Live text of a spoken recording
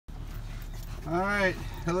All right,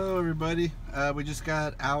 hello everybody. We just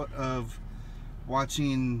got out of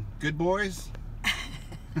watching Good Boys.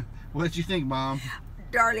 What did you think, Mom?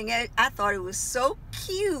 Darling, I thought it was so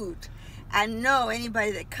cute. I know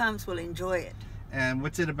anybody that comes will enjoy it. And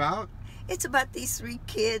what's it about? It's about these three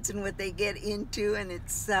kids and what they get into, and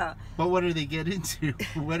it's But what do they get into?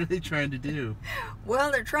 What are they trying to do?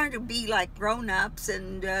 well, they're trying to be like grown-ups,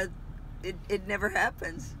 and it never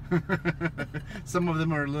happens. Some of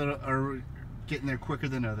them are getting there quicker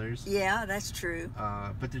than others. Yeah, that's true.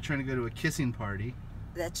 But they're trying to go to a kissing party.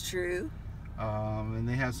 That's true. And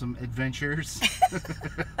they have some adventures.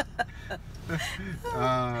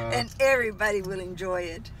 And everybody will enjoy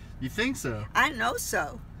it. You think so? I know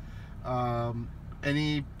so.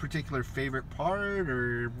 Any particular favorite part,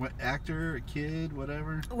 or what actor, a kid,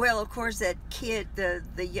 whatever? Well, of course, that kid, the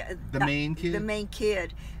main kid. The main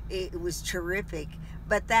kid, it was terrific.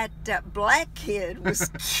 But that black kid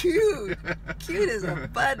was cute, cute as a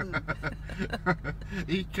button.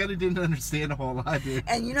 He kind of didn't understand a whole lot, did.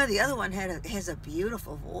 And you know, the other one has a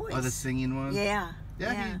beautiful voice. Oh, the singing one. Yeah.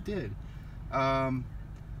 Yeah, he did.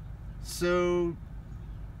 So,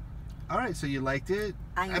 all right. So you liked it?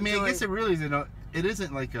 I mean, I guess it really isn't. It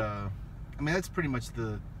isn't like a. I mean, that's pretty much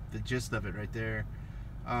the gist of it right there.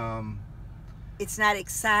 It's not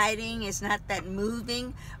exciting. It's not that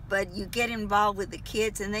moving, but you get involved with the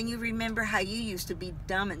kids, and then you remember how you used to be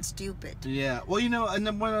dumb and stupid. Yeah. Well, you know, and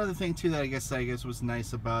then one other thing too that I guess was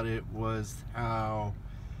nice about it was how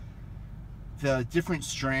the different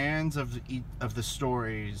strands of the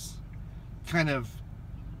stories kind of,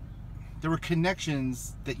 there were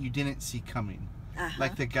connections that you didn't see coming.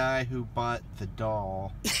 Like the guy who bought the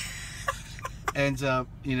doll ends up,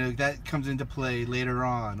 you know, that comes into play later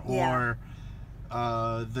on. Yeah. Or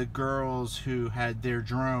the girls who had their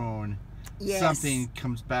drone, yes, something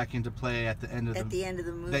comes back into play at the end of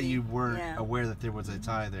the movie that you weren't aware that there was a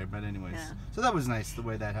tie there. But anyways, so that was nice the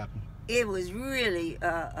way that happened. It was really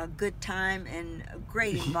a good time and a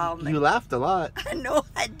great involvement. You laughed a lot. I know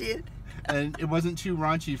I did. And it wasn't too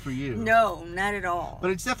raunchy for you. No, not at all.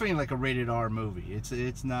 But it's definitely like a rated R movie.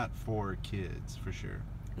 It's not for kids for sure.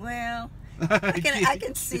 Well, I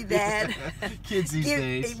can see that. Kids these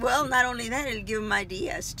days. Well, not only that, it'll give them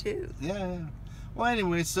ideas too. Yeah. Well,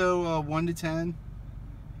 anyway, so 1 to 10.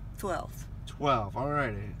 12. 12.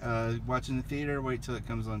 Alrighty. Watching the theater. Wait till it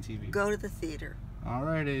comes on TV. Go to the theater.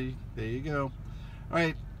 Alrighty. There you go. All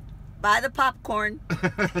right. Buy the popcorn.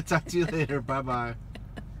 Talk to you later. Bye bye.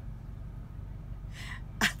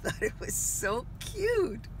 I thought it was so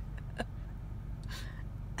cute.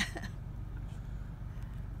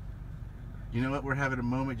 You know what? We're having a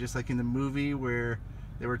moment just like in the movie where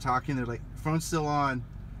they were talking. They're like, phone's still on.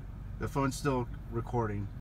 The phone's still recording.